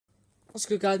What's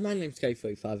good, guys? My name's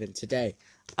K45 and today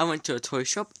I went to a toy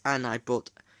shop and I bought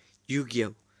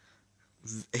Yu-Gi-Oh!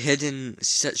 Hidden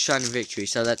Shining Victory.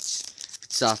 So let's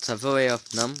start. I've already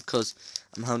opened them because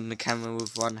I'm holding the camera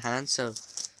with one hand. So,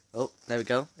 oh, there we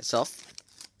go. It's off.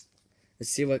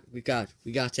 Let's see what we got.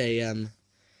 We got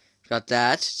got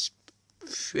that. It's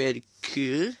pretty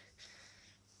cool.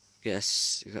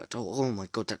 Yes, we got, oh my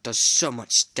god, that does so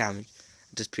much damage.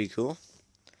 That's pretty cool.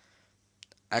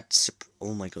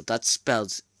 Oh my god, that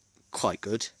spells quite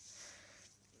good.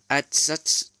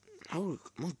 That's oh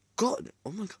my god,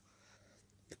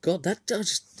 god, that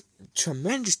does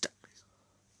tremendous damage.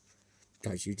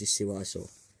 Guys, you just see what I saw.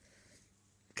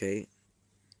 Okay,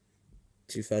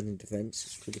 2,000 defense.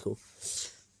 It's pretty cool.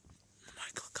 Oh my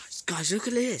god, guys, look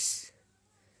at this.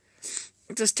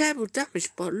 It does terrible damage,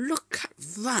 but look at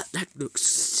that. That looks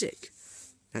sick.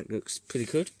 That looks pretty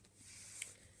good.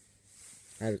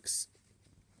 That looks.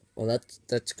 Well,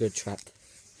 that's a good trap.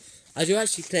 I do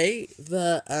actually play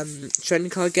the trading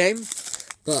card game,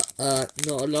 but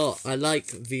not a lot. I like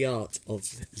the art of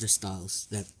the styles.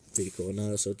 They're pretty cool, and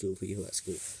I also do people at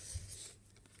school.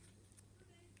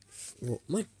 Oh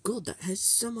my god, that has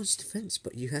so much defense,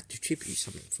 but you have to tribute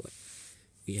something for it.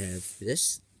 We have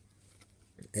this.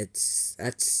 That's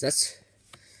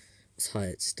higher.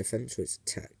 It's defense or it's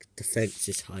attack. Defense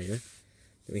is higher.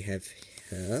 Then we have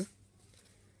her.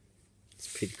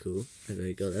 It's pretty cool. I know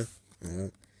you got her.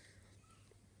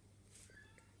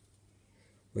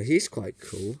 Well, he's quite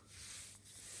cool.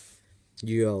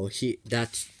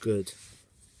 That's good.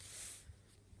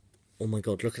 Oh my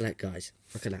god, look at that, guys.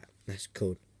 Look at that. That's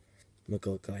cool. Oh my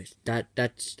god, guys.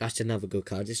 That's another good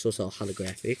card. It's also a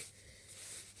holographic.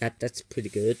 That's pretty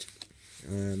good.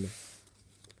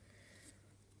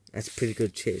 That's a pretty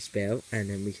good chit spell.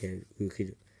 And then we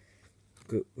could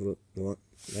what?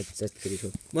 That's pretty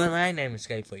cool. Well, my name is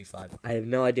K45. I have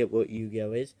no idea what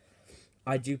Yu-Gi-Oh is.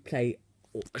 I do play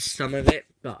some of it,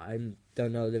 but I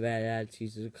don't know the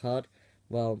realities of the card.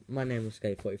 Well, my name was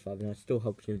K45, and I still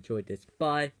hope you enjoyed this.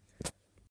 Bye.